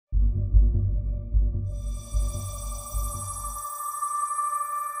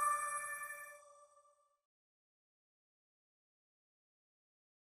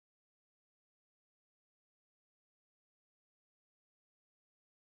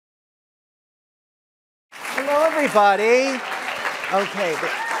Hello, everybody. Okay,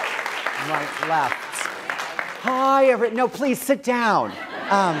 right, left. Hi, no, please sit down.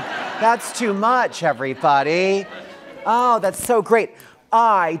 That's too much, everybody. Oh, that's so great.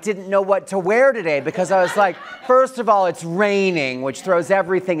 I didn't know what to wear today because I was like, first of all, it's raining, which throws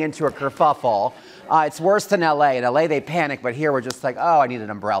everything into a kerfuffle. It's worse than LA. In LA, they panic, but here we're just like, oh, I need an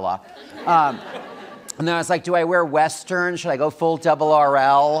umbrella. And then I was like, do I wear Western? Should I go full double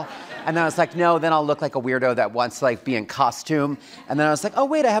RL? And then I was like, no, then I'll look like a weirdo that wants to like be in costume. And then I was like, oh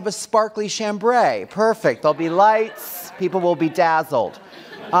wait, I have a sparkly chambray. Perfect, there'll be lights, people will be dazzled.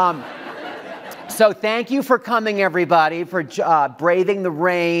 So thank you for coming, everybody, for braving the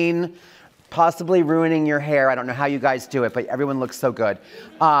rain, possibly ruining your hair. I don't know how you guys do it, but everyone looks so good.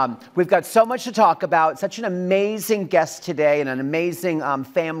 We've got so much to talk about, such an amazing guest today and an amazing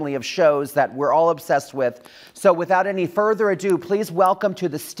family of shows that we're all obsessed with. So without any further ado, please welcome to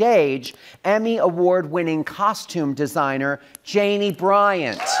the stage Emmy Award-winning costume designer, Janie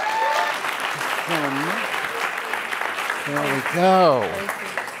Bryant. There we go.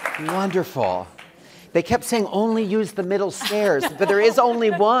 Wonderful. They kept saying only use the middle stairs, but there is only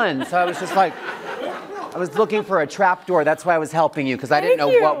one. So I was just like, I was looking for a trap door. That's why I was helping you, because I didn't know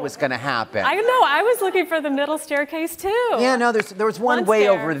what was going to happen. I know, I was looking for the middle staircase too. Yeah, no, there was one way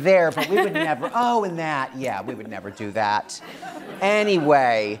over there, but we would never, and that, yeah, we would never do that.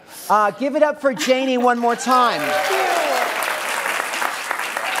 Anyway, give it up for Janie one more time. Thank you.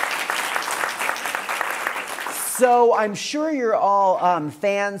 So I'm sure you're all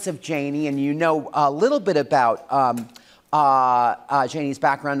fans of Janie, and you know a little bit about Janie's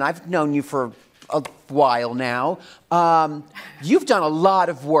background. I've known you for a while now. You've done a lot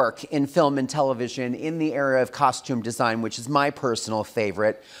of work in film and television in the area of costume design, which is my personal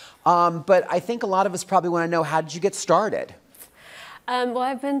favorite. But I think a lot of us probably want to know, how did you get started? Well,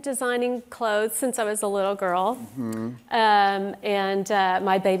 I've been designing clothes since I was a little girl. Mm-hmm.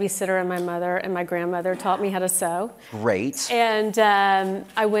 My babysitter and my mother and my grandmother taught me how to sew. Great. And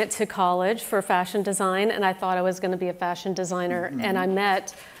I went to college for fashion design, and I thought I was going to be a fashion designer. Mm-hmm. And I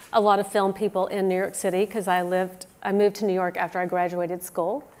met a lot of film people in New York City because I moved to New York after I graduated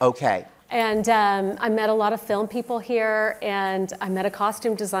school. Okay. And I met a lot of film people here, and I met a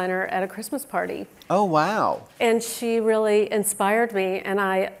costume designer at a Christmas party. Oh, wow. And she really inspired me, and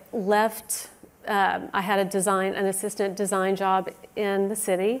I left, I had an assistant design job in the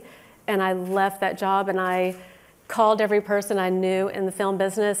city, and I left that job, and I called every person I knew in the film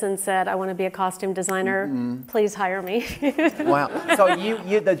business and said, I want to be a costume designer, please hire me. Wow, so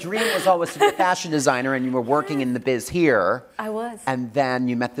the dream was always to be a fashion designer, and you were working in the biz here. I was. And then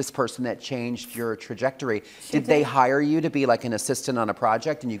you met this person that changed your trajectory. Did they hire you to be like an assistant on a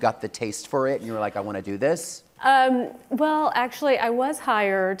project, and you got the taste for it, and you were like, I want to do this? Well, actually, I was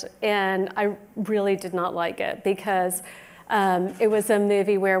hired, and I really did not like it because it was a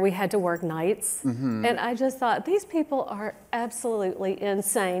movie where we had to work nights, and I just thought, these people are absolutely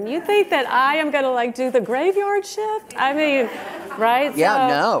insane. You think that I am going to like do the graveyard shift? I mean, right? Yeah,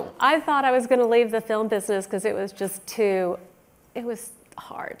 so no. I thought I was going to leave the film business because it was just it was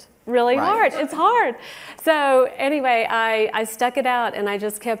hard. Really hard. It's hard. So anyway, I stuck it out and I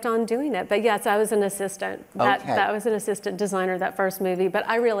just kept on doing it. But yes, I was an assistant. That was an assistant designer, that first movie. But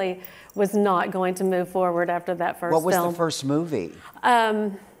I really was not going to move forward after that first film. What was the first movie?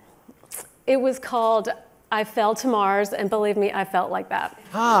 It was called I Fell to Mars, and believe me, I felt like that.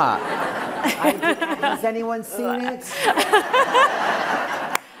 Has anyone seen it?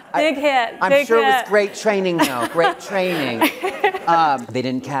 Big hit. I'm sure it was great training, though. Great training. They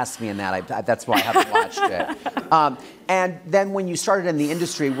didn't cast me in that. That's why I haven't watched it. And then when you started in the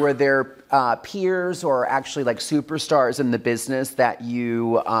industry, were there peers or actually like superstars in the business that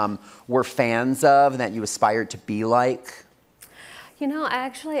you were fans of and that you aspired to be like? You know, I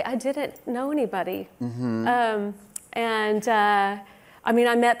didn't know anybody. I mean,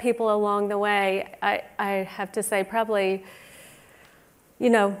 I met people along the way. I have to say, probably, you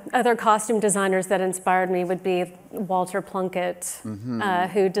know, other costume designers that inspired me would be Walter Plunkett,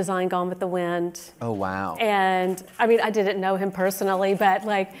 who designed Gone with the Wind. Oh, wow. And, I mean, I didn't know him personally, but,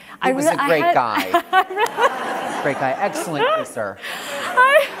 like... He was a great guy. Great guy. Excellent producer.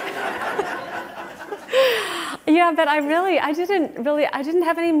 Yeah, but I didn't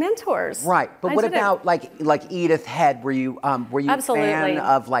have any mentors. Right, but what about like Edith Head? Were you a fan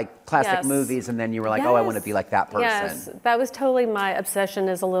of like classic movies, and then you were like, oh, I want to be like that person? Yes, that was totally my obsession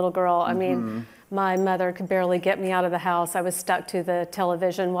as a little girl. I mean, my mother could barely get me out of the house. I was stuck to the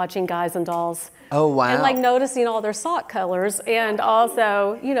television watching Guys and Dolls. Oh, wow. And like noticing all their sock colors and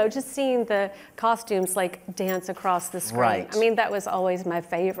also, you know, just seeing the costumes like dance across the screen. Right. I mean, that was always my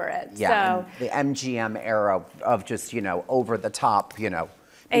favorite. Yeah, So, the MGM era of just, you know, over the top, you know,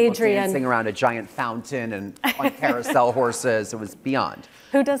 people Adrian. dancing around a giant fountain and on carousel horses. It was beyond.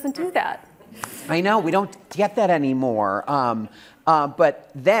 who doesn't do that? I know, we don't get that anymore.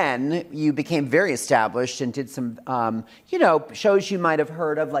 But then you became very established and did some, you know, shows you might have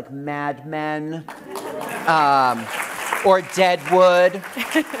heard of, like Mad Men or Deadwood.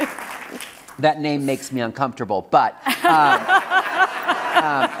 That name makes me uncomfortable, but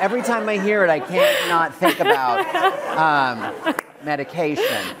every time I hear it, I can't not think about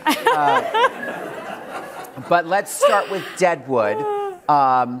medication. But let's start with Deadwood.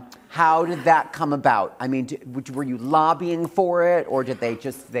 How did that come about? I mean, were you lobbying for it, or did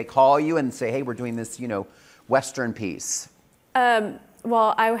they call you and say, hey, we're doing this, you know, Western piece?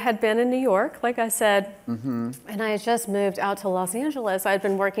 Well, I had been in New York, like I said, and I had just moved out to Los Angeles. I had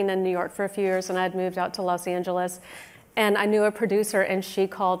been working in New York for a few years, and I had moved out to Los Angeles. And I knew a producer, and she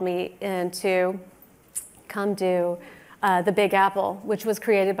called me in to come do The Big Apple, which was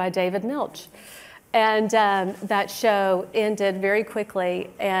created by David Milch. And that show ended very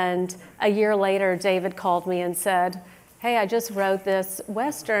quickly, and a year later, David called me and said, hey, I just wrote this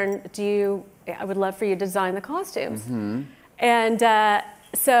Western. I would love for you to design the costumes. And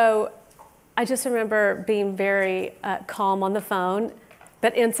so I just remember being very calm on the phone,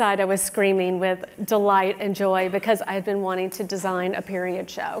 but inside I was screaming with delight and joy because I had been wanting to design a period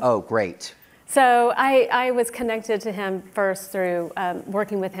show. Oh, great. So I was connected to him first through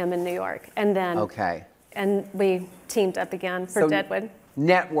working with him in New York, and then and we teamed up again for Deadwood.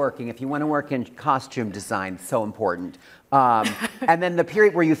 Networking, if you want to work in costume design, so important. And then the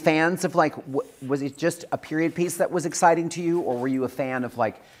period, were you fans of like, was it just a period piece that was exciting to you, or were you a fan of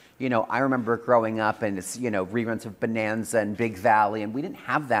like, you know, I remember growing up and it's, you know, reruns of Bonanza and Big Valley, and we didn't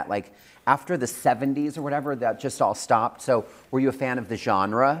have that like after the 70s or whatever, that just all stopped. So were you a fan of the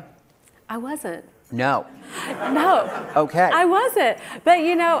genre? I wasn't. No. No. Okay. I wasn't. But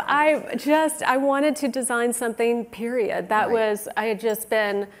you know, I wanted to design something, period. That was, I had just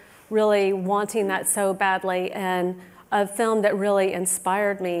been really wanting that so badly. And a film that really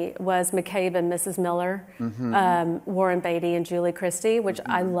inspired me was McCabe and Mrs. Miller, Warren Beatty and Julie Christie, which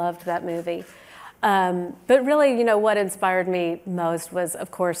I loved that movie. But really, you know, what inspired me most was,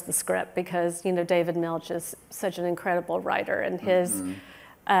 of course, the script, because, you know, David Milch is such an incredible writer, and his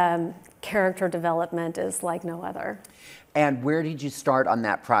character development is like no other. And where did you start on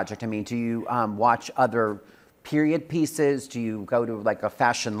that project? I mean, do you watch other period pieces? Do you go to like a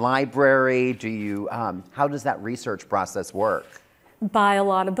fashion library? Do you, how does that research process work? Buy a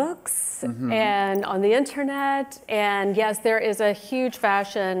lot of books and on the internet. And yes, there is a huge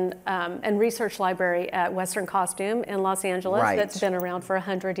fashion and research library at Western Costume in Los Angeles that's been around for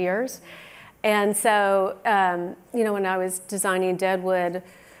 100 years. And so, you know, when I was designing Deadwood,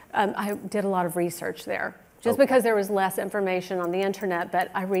 I did a lot of research there, just because there was less information on the internet, but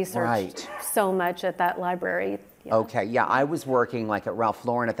I researched so much at that library. Okay, yeah, I was working like at Ralph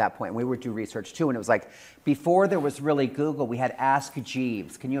Lauren at that point, and we would do research too, and it was like, before there was really Google, we had Ask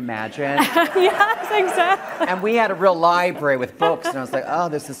Jeeves. Can you imagine? Yes, exactly. And we had a real library with books, and I was like, oh,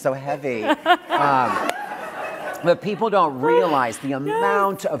 this is so heavy. But people don't realize the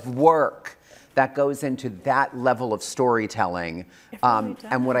amount of work that goes into that level of storytelling. Really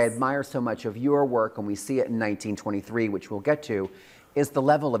and what I admire so much of your work, and we see it in 1923, which we'll get to, is the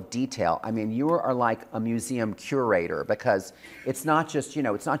level of detail. I mean, you are like a museum curator, because it's not just, you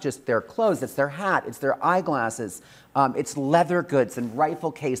know, it's not just their clothes, it's their hat, it's their eyeglasses, it's leather goods and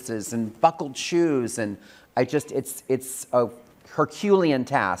rifle cases and buckled shoes, and it's a Herculean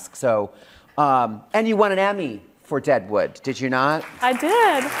task. So, and you won an Emmy for Deadwood, did you not? I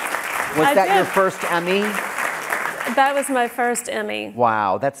did. Was that your first Emmy? That was my first Emmy.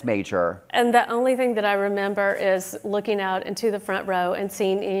 Wow, that's major. And the only thing that I remember is looking out into the front row and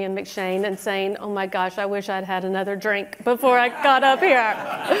seeing Ian McShane and saying, oh my gosh, I wish I'd had another drink before I got up here.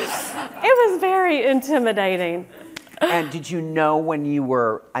 It was very intimidating. And did you know when you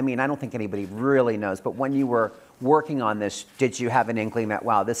were, I mean, I don't think anybody really knows, but when you were working on this, did you have an inkling that,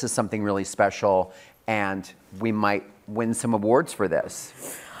 wow, this is something really special and we might win some awards for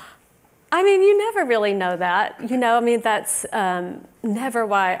this? I mean, you never really know that. You know, I mean, that's never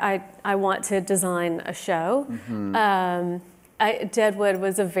why I want to design a show. Deadwood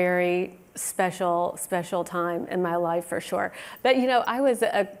was a very special time in my life for sure. But, you know, I was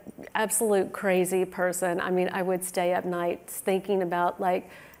an absolute crazy person. I mean, I would stay up nights thinking about, like,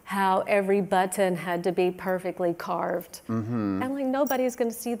 how every button had to be perfectly carved. And like, nobody's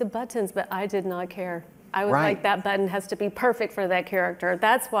gonna see the buttons, but I did not care. I was like, that button has to be perfect for that character.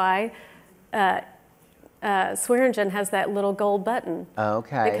 That's why Swearingen has that little gold button.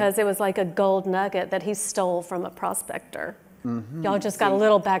 Okay. Because it was like a gold nugget that he stole from a prospector. Y'all just got a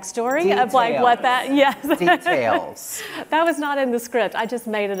little backstory Details. of like what that, yes. Details. That was not in the script. I just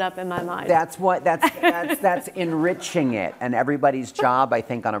made it up in my mind. That's enriching it. And everybody's job, I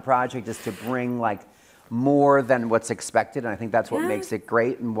think, on a project is to bring like more than what's expected. And I think that's what makes it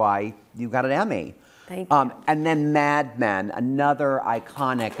great and why you got an Emmy. Thank you. And then Mad Men, another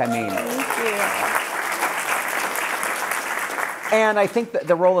iconic, I mean. Thank you. And I think that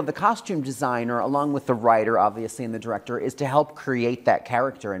the role of the costume designer, along with the writer, obviously, and the director, is to help create that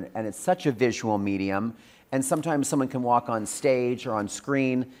character. And it's such a visual medium. And sometimes someone can walk on stage or on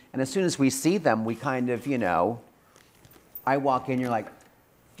screen, and as soon as we see them, we kind of, you know, I walk in, you're like,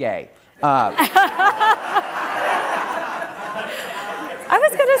 gay. I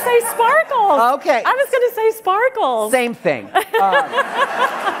was going to say sparkles. Okay. I was going to say sparkles. Same thing.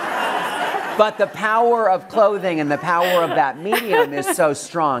 But the power of clothing and the power of that medium is so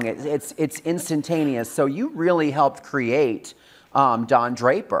strong. It's instantaneous. So you really helped create Don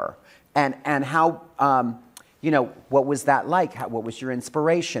Draper. And how, you know, what was that like? What was your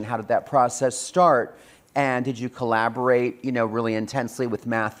inspiration? How did that process start? And did you collaborate, you know, really intensely with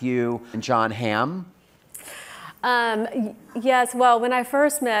Matthew and Jon Hamm? Yes, well, when I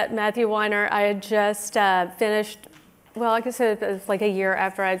first met Matthew Weiner, I had just finished, well, like I said, it was like a year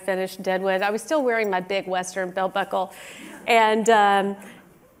after I'd finished Deadwood. I was still wearing my big Western belt buckle. And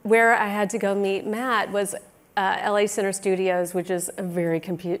where I had to go meet Matt was LA Center Studios, which is a very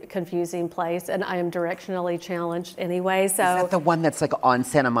confusing place, and I am directionally challenged anyway. So is that the one that's like on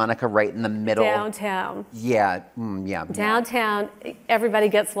Santa Monica, right in the middle? Downtown. Yeah, yeah. Downtown, everybody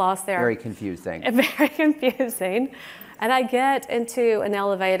gets lost there. Very confusing. Very confusing. And I get into an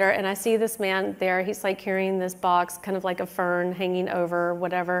elevator and I see this man there. He's like carrying this box, kind of like a fern hanging over,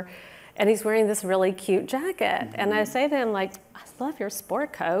 whatever. And he's wearing this really cute jacket. And I say to him, like, I love your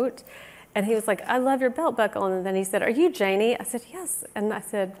sport coat. And he was like, I love your belt buckle. And then he said, are you Janie? I said, yes. And I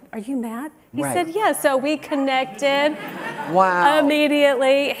said, are you Matt? He said, yes. So we connected. Wow.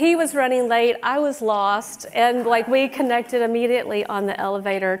 Immediately. He was running late. I was lost. And like we connected immediately on the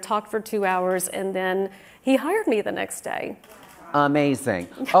elevator, talked for 2 hours, and then he hired me the next day. Amazing.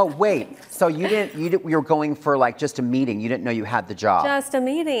 Oh, wait. So you were going for like just a meeting. You didn't know you had the job. Just a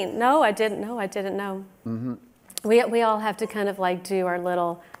meeting. No, I didn't know. Mm-hmm. We all have to kind of like do our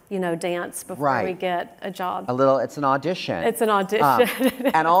little, you know, dance before we get a job. It's an audition. It's an audition.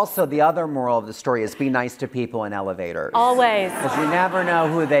 And also the other moral of the story is be nice to people in elevators. Always. Because you never know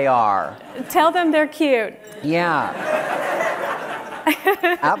who they are. Tell them they're cute. Yeah.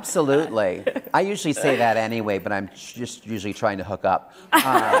 Absolutely. I usually say that anyway, but I'm just usually trying to hook up.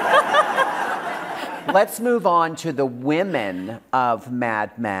 Let's move on to the women of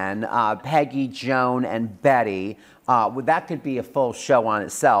Mad Men, Peggy, Joan, and Betty. That could be a full show on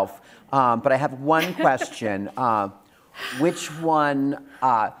itself. But I have one question. Which one,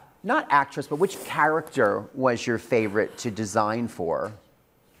 not actress, but which character was your favorite to design for?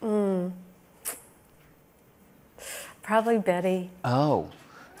 Probably Betty. Oh,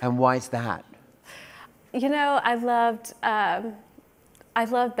 and why is that? You know, I loved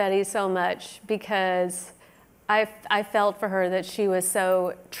Betty so much because I felt for her that she was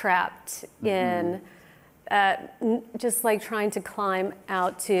so trapped in just like trying to climb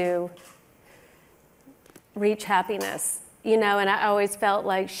out to reach happiness, you know, and I always felt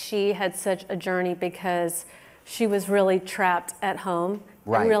like she had such a journey because she was really trapped at home.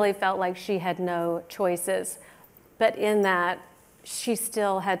 I really felt like she had no choices. But in that, she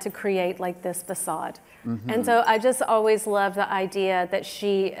still had to create like this facade. And so I just always loved the idea that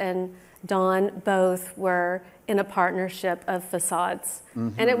she and Don both were in a partnership of facades.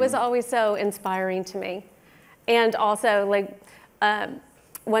 And it was always so inspiring to me. And also, like,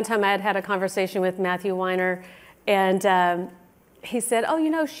 one time I had a conversation with Matthew Weiner, and he said, oh,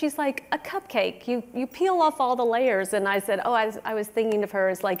 you know, she's like a cupcake. You peel off all the layers. And I said, oh, I was thinking of her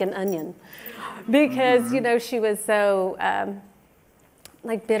as like an onion. Because, you know, she was so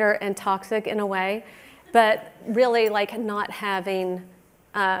like bitter and toxic in a way, but really like not having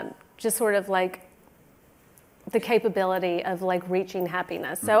just sort of like the capability of like reaching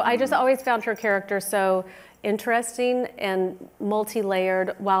happiness. So I just always found her character so interesting and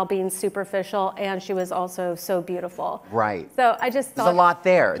multi-layered while being superficial, and she was also so beautiful. Right. So I just thought— There's a lot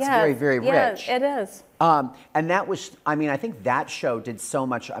there. It's very, very rich. Yeah, it is. And that was, I mean, I think that show did so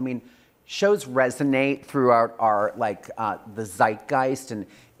much. I mean, shows resonate throughout our, the zeitgeist, and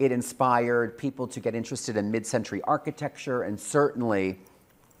it inspired people to get interested in mid-century architecture and certainly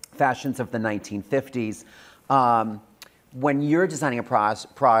fashions of the 1950s. When you're designing a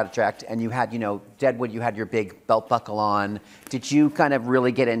project and you had, Deadwood, you had your big belt buckle on, did you kind of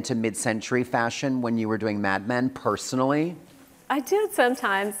really get into mid-century fashion when you were doing Mad Men personally? I did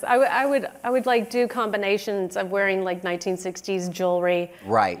sometimes. I would like do combinations of wearing like 1960s jewelry,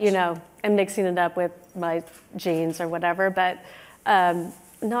 right? And mixing it up with my jeans or whatever. But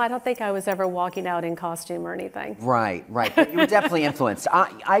no, I don't think I was ever walking out in costume or anything. Right. But you were definitely influenced.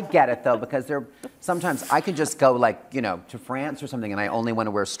 I get it though, because sometimes I could just go to France or something and I only want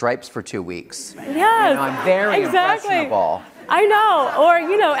to wear stripes for 2 weeks. Yes, I'm very impressionable. I know. Or,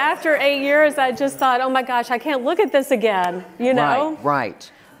 after 8 years, I just thought, oh my gosh, I can't look at this again,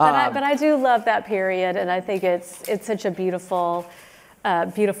 Right. But I do love that period, and I think it's such a beautiful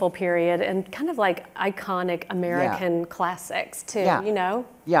period, and kind of like iconic American classics too,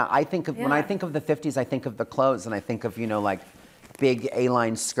 Yeah, I think when I think of the 50s, I think of the clothes, and I think of, big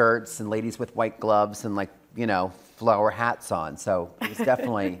A-line skirts and ladies with white gloves and flower hats on. So it was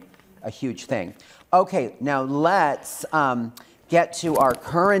definitely a huge thing. Okay, now let's get to our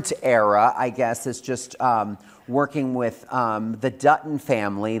current era, I guess, is just working with the Dutton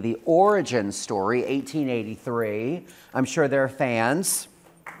family, the origin story, 1883. I'm sure they're fans.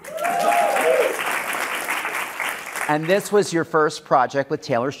 And this was your first project with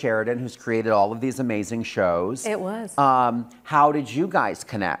Taylor Sheridan, who's created all of these amazing shows. It was. How did you guys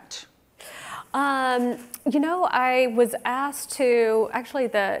connect? I was asked to, actually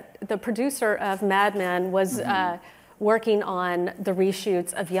the producer of Mad Men was working on the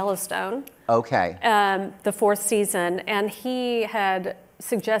reshoots of Yellowstone. Okay. The 4th season, and he had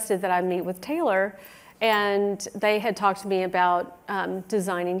suggested that I meet with Taylor, and they had talked to me about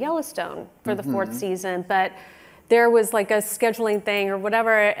designing Yellowstone for the 4th season, but there was like a scheduling thing or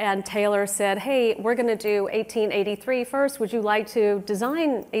whatever, and Taylor said, hey, we're gonna do 1883 first. Would you like to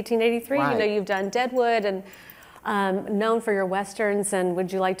design 1883? Right. You've done Deadwood and known for your Westerns, and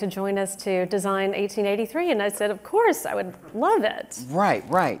would you like to join us to design 1883? And I said, of course, I would love it.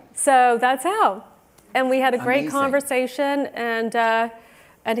 Right. So that's how. And we had a great Amazing. Conversation,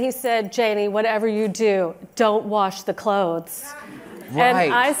 and he said, Janie, whatever you do, don't wash the clothes. Right.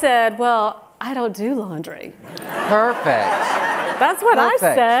 And I said, well, I don't do laundry. Perfect. That's what I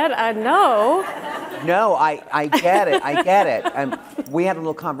said. I know. No, I get it. I get it. And we had a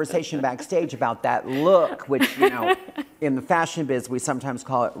little conversation backstage about that look, which, in the fashion biz, we sometimes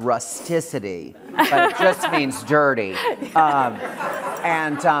call it rusticity, but it just means dirty.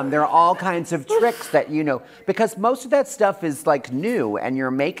 And there are all kinds of tricks that, because most of that stuff is like new, and you're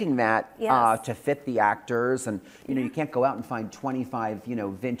making that to fit the actors, and you can't go out and find 25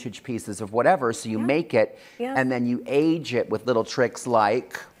 vintage pieces of whatever, so you make it, and then you age it with little tricks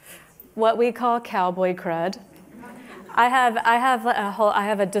like what we call cowboy crud. I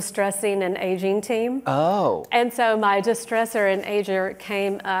have a distressing and aging team. Oh. And so my distresser and ager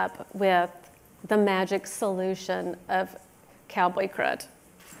came up with the magic solution of cowboy crud.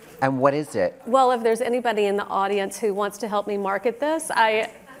 And what is it? Well, if there's anybody in the audience who wants to help me market this,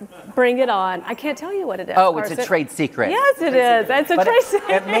 bring it on. I can't tell you what it is. Oh, Carson. it's a trade secret. Yes, it is. It's a trade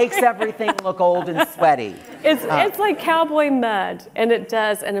secret. It makes everything look old and sweaty. It's like cowboy mud, and it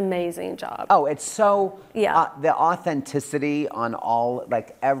does an amazing job. Oh, it's so, the authenticity on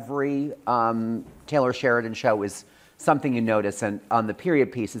every Taylor Sheridan show is something you notice, and on the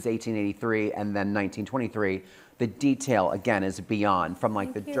period pieces, 1883 and then 1923, the detail, again, is beyond, from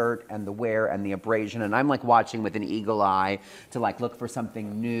the dirt and the wear and the abrasion. And I'm watching with an eagle eye to look for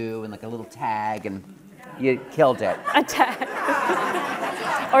something new and a little tag, and you killed it. A tag.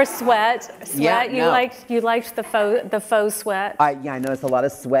 Or sweat. Yeah, you liked the faux sweat. I noticed a lot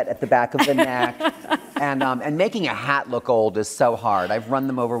of sweat at the back of the neck. And making a hat look old is so hard. I've run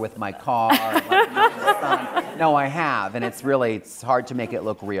them over with my car. No, I have, and it's hard to make it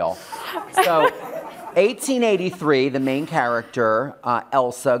look real. So 1883, the main character,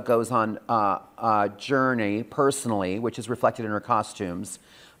 Elsa, goes on a journey personally, which is reflected in her costumes.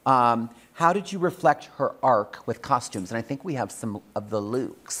 How did you reflect her arc with costumes? And I think we have some of the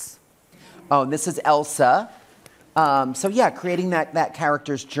looks. Oh, and this is Elsa. Creating that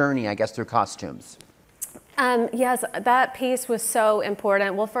character's journey, I guess, through costumes. Yes, that piece was so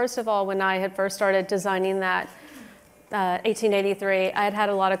important. Well, first of all, when I had first started designing that 1883, I had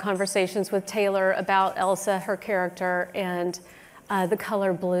a lot of conversations with Taylor about Elsa, her character, and the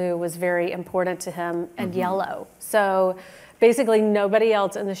color blue was very important to him, and yellow. So basically nobody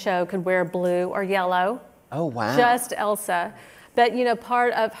else in the show could wear blue or yellow. Oh, wow. Just Elsa. But you know,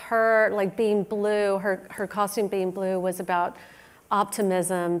 part of her like being blue, her costume being blue was about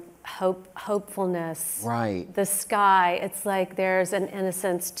optimism, hopefulness. Right. The sky. It's like there's an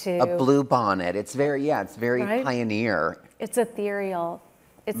innocence to a blue bonnet. It's very Right? pioneer. It's ethereal.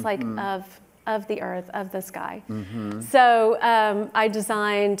 It's like of the earth, of the sky. So I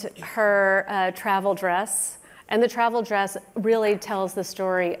designed her travel dress, and the travel dress really tells the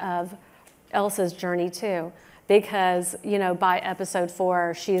story of Elsa's journey too, because you know by episode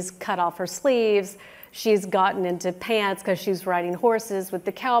 4 she's cut off her sleeves, she's gotten into pants because she's riding horses with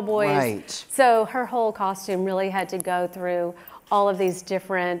the cowboys. Right. So her whole costume really had to go through all of these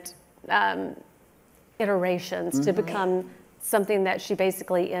different iterations to become something that she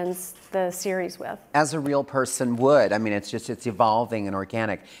basically ends the series with. As a real person would. I mean, it's evolving and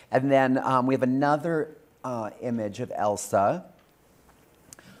organic. And then we have another image of Elsa.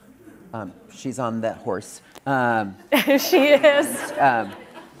 She's on the horse. She is.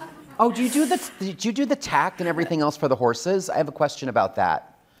 Oh, did you do the tack and everything else for the horses? I have a question about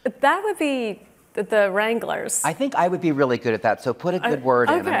that. That would be the Wranglers. I think I would be really good at that, so put a good word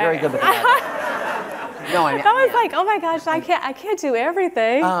in. I'm okay. very good with that. No, I mean, That was like, oh my gosh, I can't do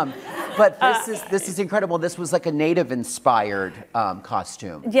everything. but this is incredible. This was like a native-inspired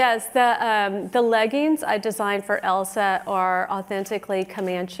costume. Yes, the leggings I designed for Elsa are authentically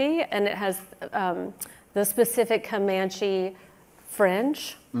Comanche, and it has the specific Comanche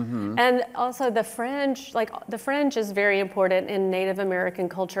fringe. And also the fringe, the fringe is very important in Native American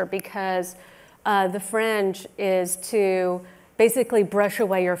culture because the fringe is to basically brush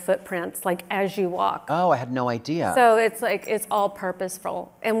away your footprints like as you walk. Oh, I had no idea. So it's like, it's all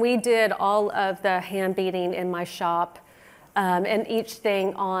purposeful. And we did all of the hand beading in my shop. And each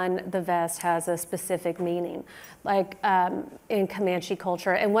thing on the vest has a specific meaning, like in Comanche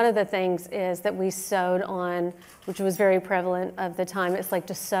culture. And one of the things is that we sewed on, which was very prevalent of the time, it's like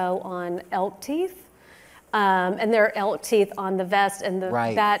to sew on elk teeth. And there are elk teeth on the vest, and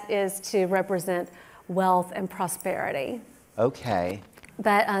that is to represent wealth and prosperity. Okay.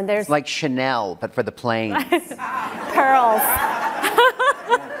 But there's it's like Chanel, but for the plains. pearls.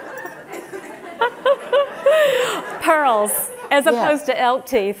 Pearls, as opposed to elk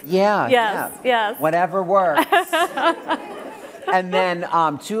teeth. Yeah. Yes. Whatever works. And then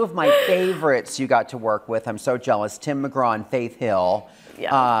 2 of my favorites you got to work with. I'm so jealous. Tim McGraw and Faith Hill.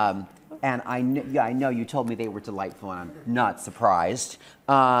 Yeah. And I know you told me they were delightful, and I'm not surprised.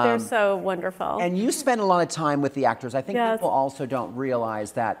 They're so wonderful. And you spend a lot of time with the actors. I think people also don't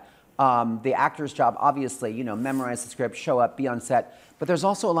realize that the actor's job, obviously, you know, memorize the script, show up, be on set, but there's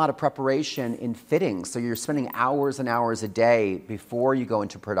also a lot of preparation in fitting. So you're spending hours and hours a day before you go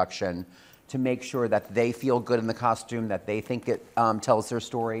into production to make sure that they feel good in the costume, that they think it tells their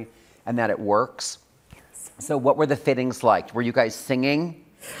story, and that it works. Yes. So what were the fittings like? Were you guys singing?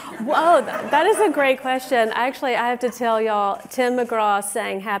 Whoa, that is a great question. Actually, I have to tell y'all, Tim McGraw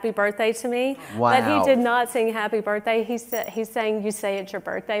sang Happy Birthday to me. Wow. But he did not sing Happy Birthday. He sang You Say It's Your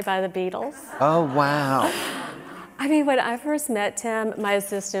Birthday by the Beatles. Oh, wow. I mean, when I first met Tim, my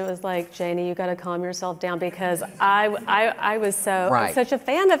assistant was like, Janie, you got to calm yourself down because I was such a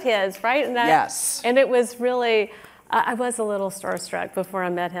fan of his, right? And yes. And it was really... I was a little starstruck before I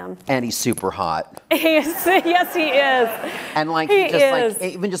met him. And he's super hot. Yes, he is. And like,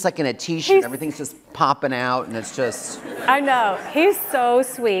 even just like in a t-shirt, everything's just popping out, and it's just. I know. He's so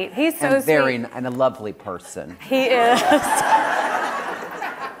sweet. He's so sweet. And a lovely person. He is.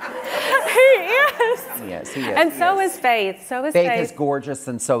 Yes, he is. And so is Faith. Faith is gorgeous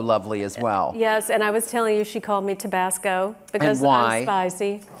and so lovely as well. Yes, and I was telling you, she called me Tabasco because I'm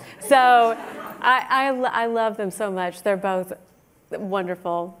spicy. So. I love them so much. They're both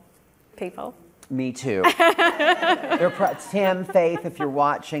wonderful people. Me too. Tim, Faith, if you're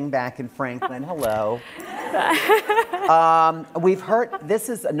watching back in Franklin, hello. We've heard, this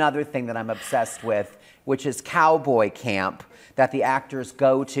is another thing that I'm obsessed with, which is cowboy camp that the actors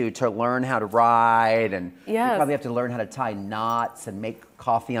go to learn how to ride, and you probably have to learn how to tie knots and make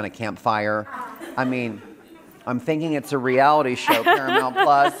coffee on a campfire. I mean, I'm thinking it's a reality show, Paramount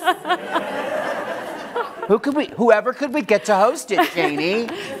Plus. Whoever could we get to host it, Janie?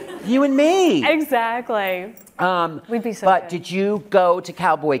 You and me. Exactly. We'd be so But good. did you go to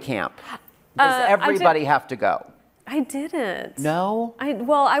cowboy camp? Does everybody have to go? I didn't. No?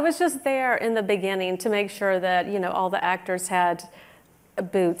 Well, I was just there in the beginning to make sure that, you know, all the actors had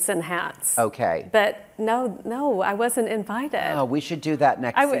boots and hats. Okay. But no, I wasn't invited. Oh, we should do that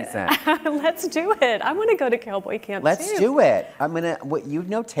next season. Let's do it. I want to go to cowboy camp Let's do it. You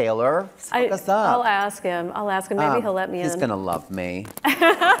know Taylor. Hook us up. I'll ask him. Maybe he'll let me in. He's gonna love me.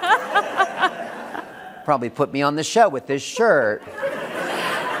 Probably put me on the show with this shirt.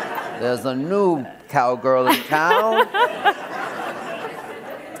 There's a new cowgirl in town.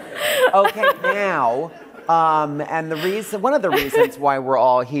 Okay, now, and one of the reasons why we're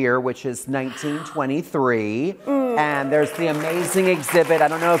all here, which is 1923, and there's the amazing exhibit. I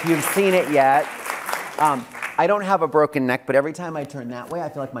don't know if you've seen it yet. I don't have a broken neck, but every time I turn that way, I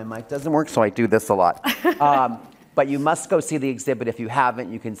feel like my mic doesn't work, so I do this a lot. But you must go see the exhibit if you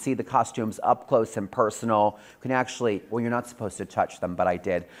haven't. You can see the costumes up close and personal. You can actually, well, you're not supposed to touch them, but I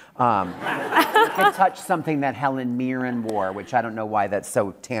did. You can touch something that Helen Mirren wore, which I don't know why that's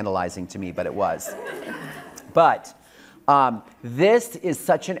so tantalizing to me, but it was. But this is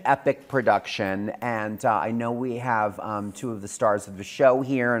such an epic production, and I know we have two of the stars of the show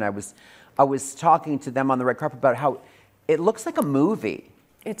here, and I was talking to them on the red carpet about how it looks like a movie.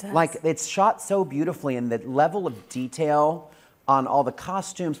 It does. Like, it's shot so beautifully, and the level of detail on all the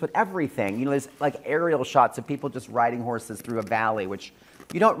costumes, but everything. You know, there's like aerial shots of people just riding horses through a valley, which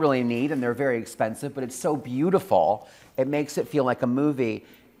you don't really need, and they're very expensive, but it's so beautiful. It makes it feel like a movie,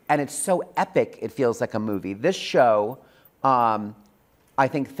 and it's so epic, it feels like a movie. This show, I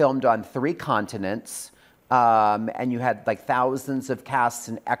think, filmed on 3 continents, and you had like thousands of casts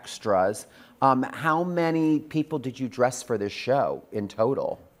and extras. How many people did you dress for this show in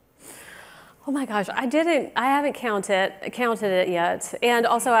total? Oh my gosh, I haven't counted it yet. And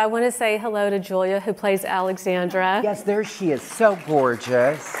also I want to say hello to Julia, who plays Alexandra. Yes, there she is, so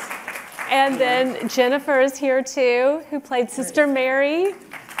gorgeous. And then Jennifer is here too, who played Sister Mary.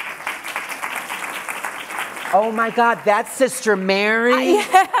 Oh my God, that's Sister Mary?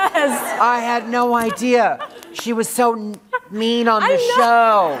 Yes. I had no idea. She was so mean on the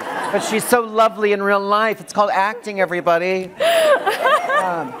show, but she's so lovely in real life. It's called acting, everybody.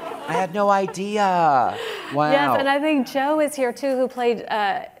 I had no idea. Wow. Yes, and I think Joe is here too, who played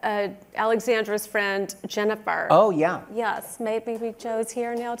Alexandra's friend, Jennifer. Oh, yeah. Yes, maybe Joe's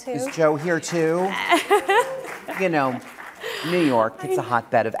here now too. Is Joe here too? You know, New York, it's a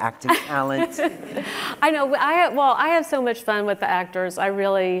hotbed of acting talent. I know. I have so much fun with the actors. I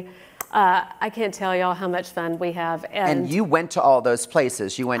really, I can't tell y'all how much fun we have. And you went to all those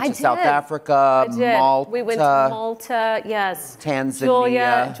places. You went to South Africa, Malta. We went to Malta, yes.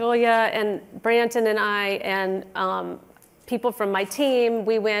 Tanzania. Julia and Branton and I and people from my team,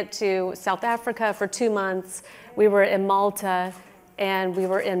 we went to South Africa for 2 months. We were in Malta and we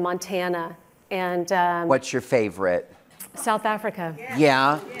were in Montana. And what's your favorite? South Africa.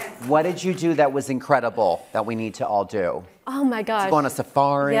 Yeah? What did you do that was incredible that we need to all do? Oh my gosh. Did you go on a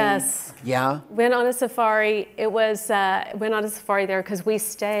safari? Yes. Yeah? Went on a safari. It was, went on a safari there because we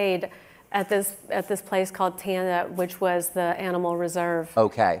stayed at this place called Tana, which was the animal reserve.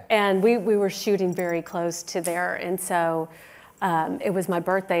 Okay. And we were shooting very close to there. And so it was my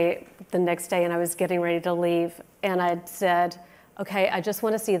birthday the next day and I was getting ready to leave. And I said, okay, I just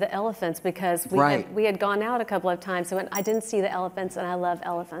want to see the elephants because we had gone out a couple of times and I didn't see the elephants and I love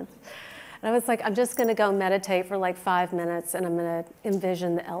elephants. And I was like, I'm just going to go meditate for like 5 minutes and I'm going to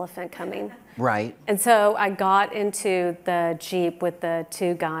envision the elephant coming. Right. And so I got into the Jeep with the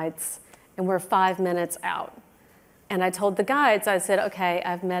 2 guides and we're 5 minutes out. And I told the guides, I said, okay,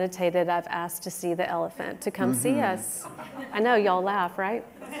 I've meditated, I've asked to see the elephant to come see us. I know y'all laugh, right?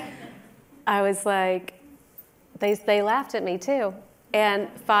 I was like, they laughed at me too. And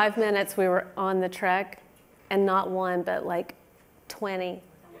 5 minutes we were on the trek and not one, but like 20.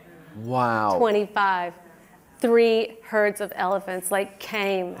 Wow. 25. 3 herds of elephants like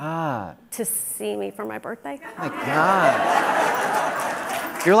came to see me for my birthday. Oh my God.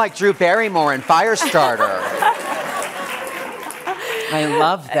 You're like Drew Barrymore in Firestarter. I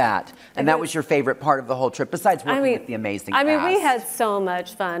love that. And that was your favorite part of the whole trip, besides working with the amazing cast. I mean, we had so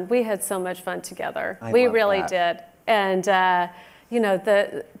much fun. We had so much fun together. We really did. And, you know,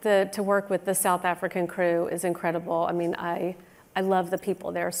 to work with the South African crew is incredible. I mean, I love the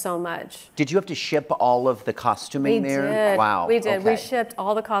people there so much. Did you have to ship all of the costuming there? We did. Wow. We did. Okay. We shipped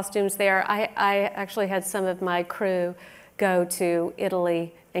all the costumes there. I actually had some of my crew go to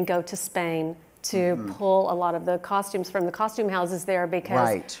Italy and go to Spain to pull a lot of the costumes from the costume houses there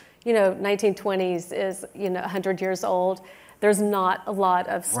because, you know, 1920s is, you know, 100 years old. There's not a lot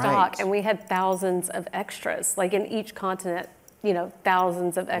of stock. And we had thousands of extras, like in each continent, you know,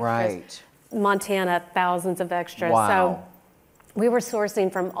 thousands of extras. Montana, thousands of extras. Wow. So we were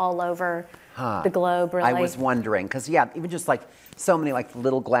sourcing from all over the globe, really. I was wondering, because, yeah, even just like so many like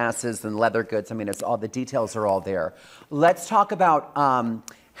little glasses and leather goods. I mean, it's all, the details are all there. Let's talk about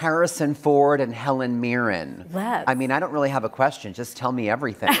Harrison Ford and Helen Mirren. I mean, I don't really have a question. Just tell me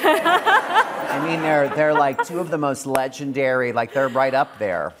everything. I mean, they're like 2 of the most legendary, like they're right up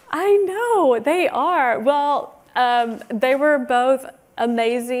there. I know. know, they are. Well, they were both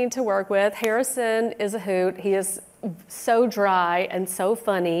amazing to work with. Harrison is a hoot. He is so dry and so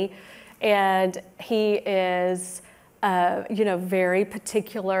funny, and he is, you know, very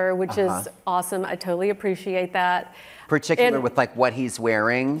particular, which is awesome. I totally appreciate that. Particular with like what he's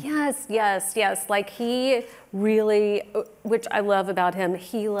wearing? Yes, yes, yes. Like he really, which I love about him,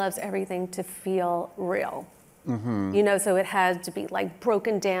 he loves everything to feel real. You know, so it had to be like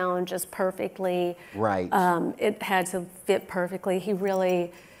broken down just perfectly. Right. It had to fit perfectly. He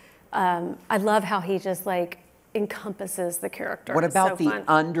really, I love how he just like encompasses the character. What about so the fun.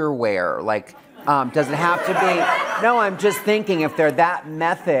 underwear? Like, does it have to be? No, I'm just thinking if they're that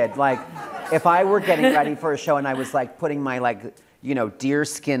method, like if I were getting ready for a show and I was like putting my like, you know,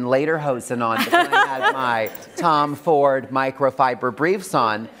 deerskin lederhosen on, but then I had my Tom Ford microfiber briefs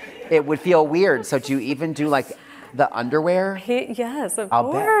on, it would feel weird. So do you even do like the underwear? Yes, of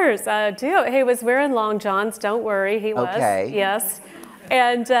course. I do. He was wearing long johns. Don't worry, he was. Okay. Yes.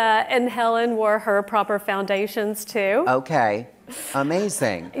 And Helen wore her proper foundations too. Okay.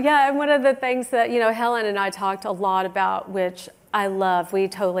 Amazing. Yeah, and one of the things that, you know, Helen and I talked a lot about, which I love, we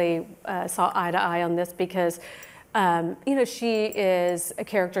totally saw eye to eye on this because, you know, she is a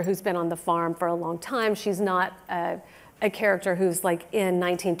character who's been on the farm for a long time. She's not a character who's like in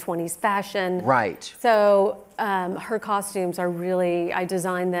 1920s fashion. Right. So her costumes are really, I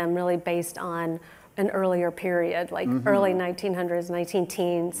designed them really based on an earlier period, like early 1900s,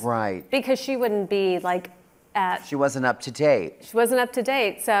 19-teens. Right. Because she wouldn't be like She wasn't up to date. She wasn't up to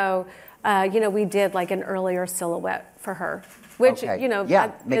date. So, you know, we did like an earlier silhouette for her, which, you know,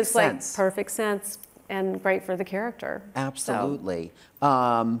 makes is like sense. perfect sense and great for the character. Absolutely.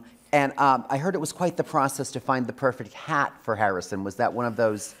 And I heard it was quite the process to find the perfect hat for Harrison. Was that one of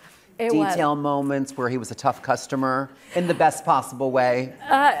those detail moments where he was a tough customer in the best possible way?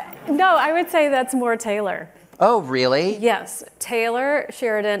 No, I would say that's more Taylor. Oh, really? Yes. Taylor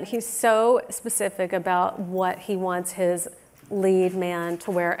Sheridan, he's so specific about what he wants his lead man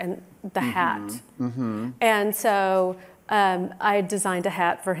to wear and the hat. And so I designed a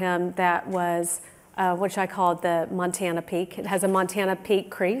hat for him that was which I called the Montana Peak. It has a Montana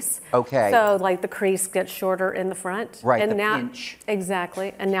Peak crease. Okay. So like the crease gets shorter in the front. Right, and the now, pinch.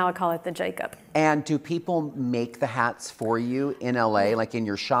 Exactly. And now I call it the Jacob. And do people make the hats for you in LA, like in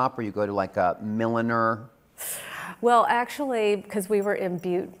your shop, or you go to like a milliner? Well, actually, because we were in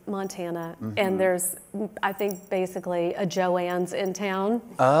Butte, Montana, and there's, I think, basically a Joann's in town.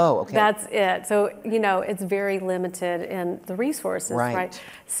 Oh, okay. That's it. So, you know, it's very limited in the resources, right?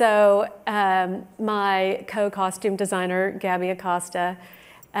 So my co-costume designer, Gabby Acosta,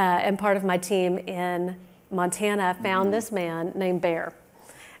 and part of my team in Montana found this man named Bear.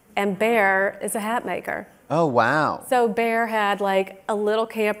 And Bear is a hat maker. Oh, wow. So Bear had like a little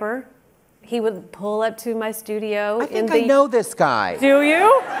camper. He would pull up to my studio. I think I know this guy. Do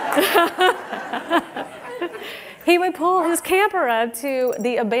you? He would pull his camper up to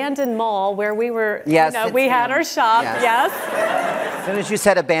the abandoned mall where we were, yes, you know, we had our shop, yes. As soon as you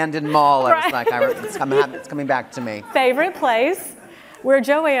said abandoned mall, I was like, it's coming back to me. Favorite place, where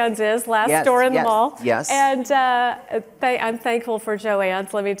Joann's is, last store in the mall. Yes. And I'm thankful for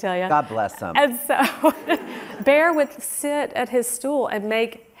Joann's, let me tell you. God bless him. And so Bear would sit at his stool and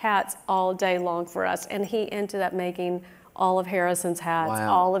make hats all day long for us, and he ended up making all of Harrison's hats,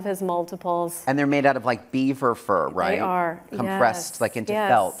 all of his multiples. And they're made out of like beaver fur, right? They are, compressed like into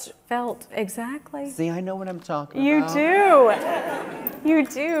felt. Felt, exactly. See, I know what I'm talking you about. You do. You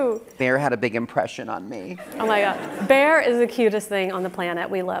do. Bear had a big impression on me. Oh my God. Bear is the cutest thing on the planet.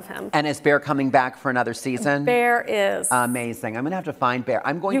 We love him. And is Bear coming back for another season? Bear is. Amazing. I'm going to have to find Bear.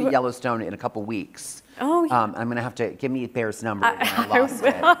 I'm going to Yellowstone in a couple weeks. Oh, yeah. I'm going to have to give me Bear's number. I lost will,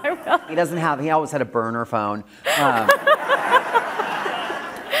 it. I will. He always had a burner phone.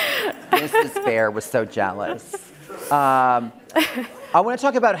 Mrs. Bear was so jealous. I want to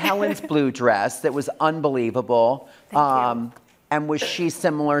talk about Helen's blue dress that was unbelievable. Thank you. And was she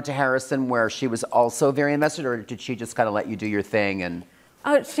similar to Harrison where she was also very invested, or did she just kind of let you do your thing? And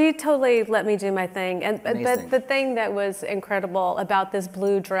Oh, she totally let me do my thing. And the thing that was incredible about this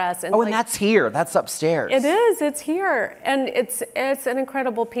blue dress. And and that's here. That's upstairs. It is. It's here. And it's an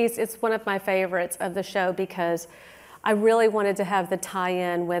incredible piece. It's one of my favorites of the show because I really wanted to have the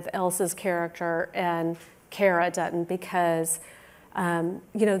tie-in with Elsa's character and Cara Dutton because, you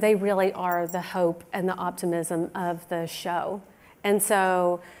know, they really are the hope and the optimism of the show. And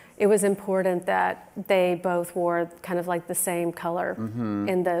so it was important that they both wore kind of like the same color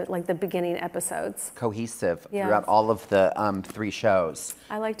in the beginning episodes. Cohesive throughout all of the 3 shows.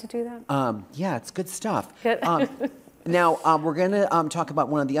 I like to do that. Yeah, it's good stuff. Now, we're going to talk about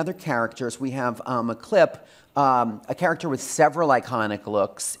one of the other characters. We have a clip. A character with several iconic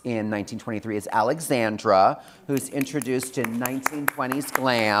looks in 1923 is Alexandra, who's introduced in 1920s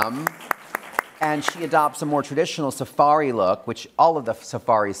glam. And she adopts a more traditional safari look, which all of the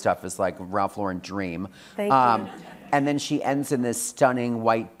safari stuff is like Ralph Lauren dream. Thank you. And then she ends in this stunning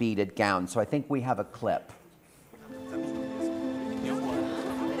white beaded gown. So I think we have a clip.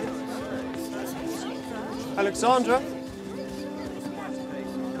 Alexandra?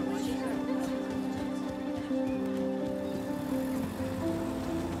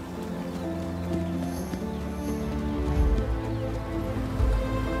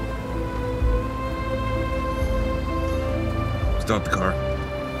 Stop the car.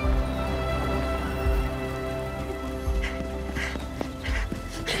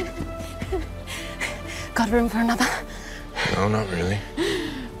 Got room for another? No, not really.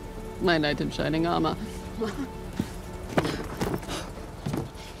 My knight in shining armor.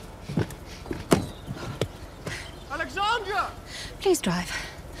 Alexandra! Please drive.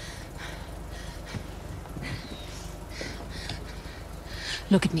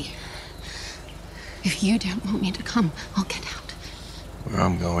 Look at me. If you don't want me to come, I'll get out. Where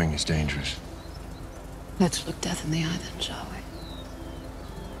I'm going is dangerous. Let's look death in the eye then, shall we?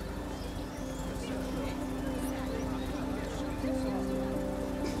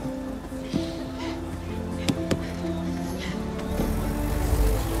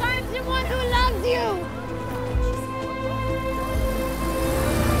 Find someone who loves you!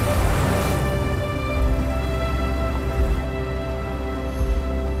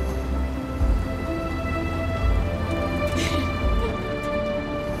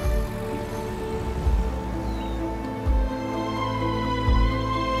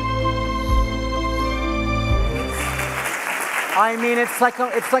 I mean, it's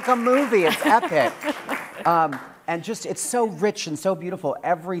like a movie. It's epic. And just, it's so rich and so beautiful.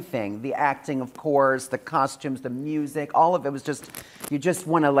 Everything, the acting, of course, the costumes, the music, all of it was just, you just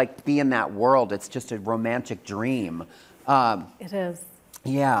want to like be in that world. It's just a romantic dream. It is.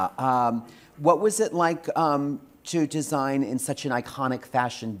 Yeah. What was it like to design in such an iconic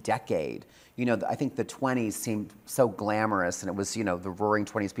fashion decade? You know, I think the 20s seemed so glamorous, and it was, you know, the roaring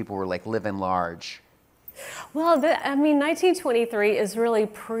 20s, people were like living large. Well, I mean, 1923 is really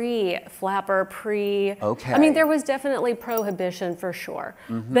pre-flapper, Okay. I mean, there was definitely prohibition for sure,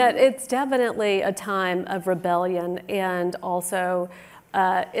 but it's definitely a time of rebellion, and also,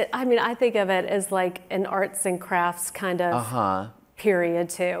 I mean, I think of it as like an arts and crafts kind of period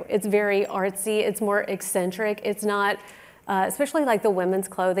too. It's very artsy. It's more eccentric. It's not, especially like the women's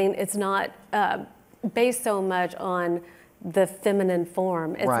clothing. It's not based so much on the feminine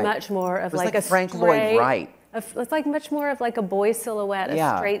form. It's much more of like a Frank straight, Lloyd Wright. It's like much more of like a boy silhouette,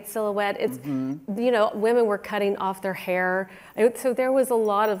 a straight silhouette. It's, you know, women were cutting off their hair. So there was a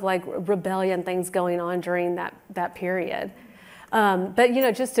lot of like rebellion things going on during that period. But, you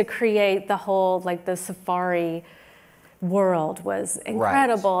know, just to create the whole, like the safari world was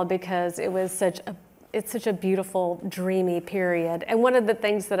incredible because it was it's such a beautiful, dreamy period. And one of the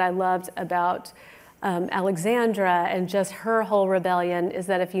things that I loved about Alexandra and just her whole rebellion is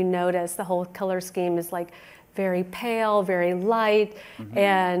that if you notice, the whole color scheme is like very pale, very light,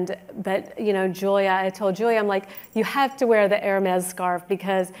 but you know, Julia, I told Julia, I'm like, you have to wear the Hermes scarf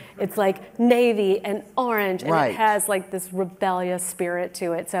because it's like navy and orange, and it has like this rebellious spirit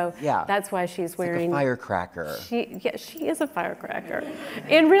to it. So that's why she's wearing like a firecracker. She is a firecracker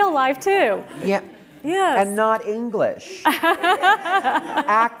in real life too. Yeah. Yes. And not English.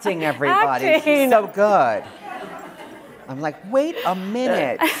 Acting, everybody. Acting. She's so good. I'm like, wait a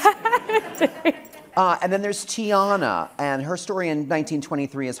minute. And then there's Tiana, and her story in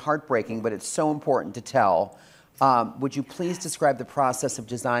 1923 is heartbreaking, but it's so important to tell. Would you please describe the process of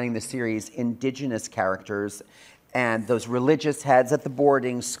designing the series' indigenous characters and those religious heads at the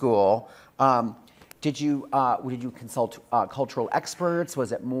boarding school? Did you consult cultural experts?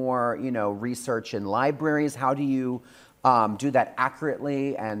 Was it more, you know, research in libraries? How do you do that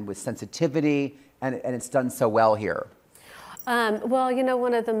accurately and with sensitivity? And it's done so well here. Well, you know,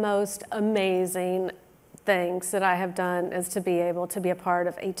 one of the most amazing things that I have done is to be able to be a part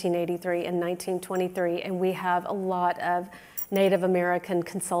of 1883 and 1923, and we have a lot of Native American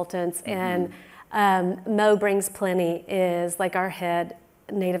consultants, and Mo Brings Plenty is like our head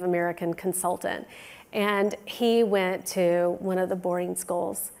Native American consultant. And he went to one of the boarding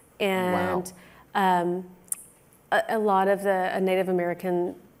schools, and a lot of the Native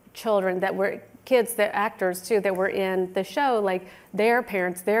American children that were kids, the actors too, that were in the show, like their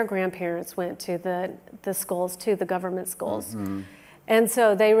parents, their grandparents went to the schools, to the government schools. And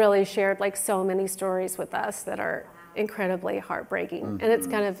so they really shared like so many stories with us that are incredibly heartbreaking. And it's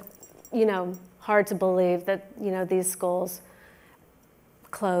kind of, you know, hard to believe that, you know, these schools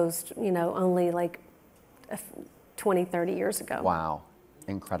closed, you know, only like 20, 30 years ago. Wow,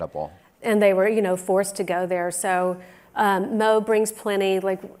 incredible. And they were, you know, forced to go there. So Mo brings plenty,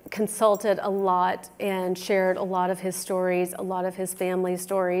 like consulted a lot and shared a lot of his stories, a lot of his family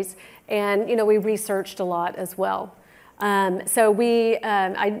stories. And, you know, we researched a lot as well. So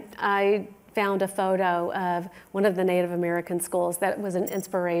I found a photo of one of the Native American schools that was an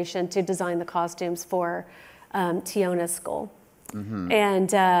inspiration to design the costumes for Tiona's school.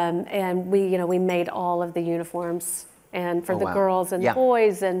 And we, you know, we made all of the uniforms and for the girls and the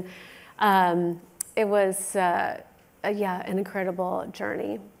boys, and it was an incredible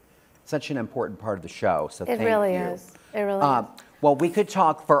journey. Such an important part of the show, so thank you. It really is. It really is. Well, we could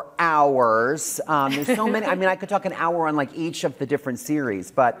talk for hours. There's so many. I mean, I could talk an hour on like each of the different series.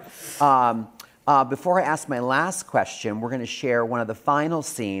 But before I ask my last question, we're going to share one of the final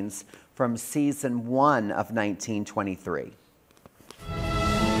scenes from season 1 of 1923.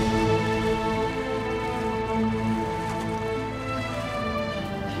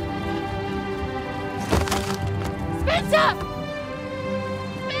 Spencer!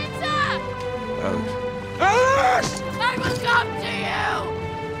 Spencer! Alex! I will come to you!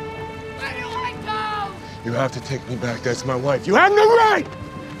 Where do you want to go? You have to take me back. That's my wife. You have no right!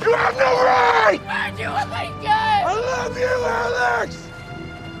 You have no right! Where do you want me to go? I love you, Alex!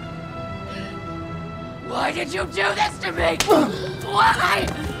 Why did you do this to me? Why?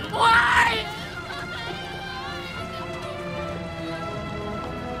 Why?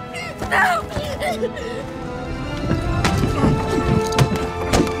 No!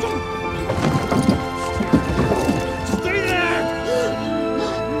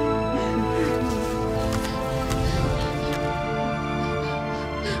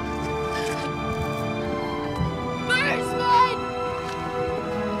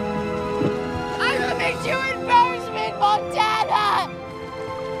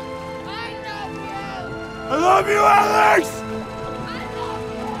 I love you, Alex!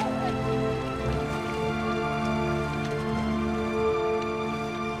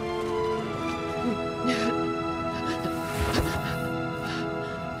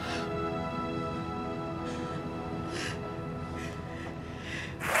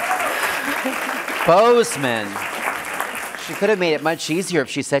 Bozeman. She could have made it much easier if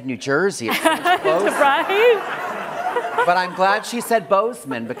she said New Jersey. It's so much closer. Right? But I'm glad she said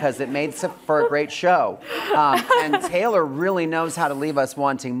Bozeman because it made for a great show. And Taylor really knows how to leave us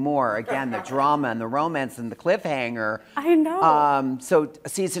wanting more. Again, the drama and the romance and the cliffhanger. I know. So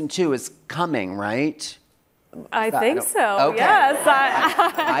season 2 is coming, right? I think so. Okay. Yes.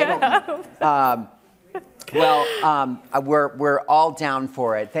 I don't. We're all down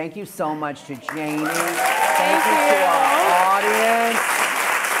for it. Thank you so much to Janie. Thank you to our audience.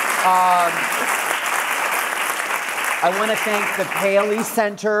 I want to thank the Paley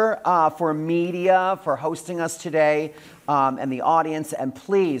Center for Media for hosting us today, and the audience. And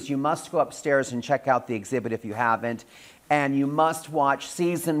please, you must go upstairs and check out the exhibit if you haven't. And you must watch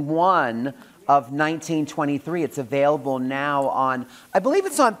season 1 of 1923. It's available now on, I believe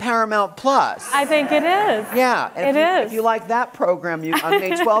it's on Paramount Plus. I think it is. Yeah. It is. If you like that program, on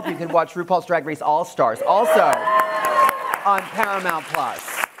May 12th, you can watch RuPaul's Drag Race All-Stars, also on Paramount Plus.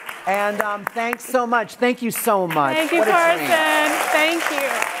 And thanks so much. Thank you so much. Thank you, Carson. Thank you.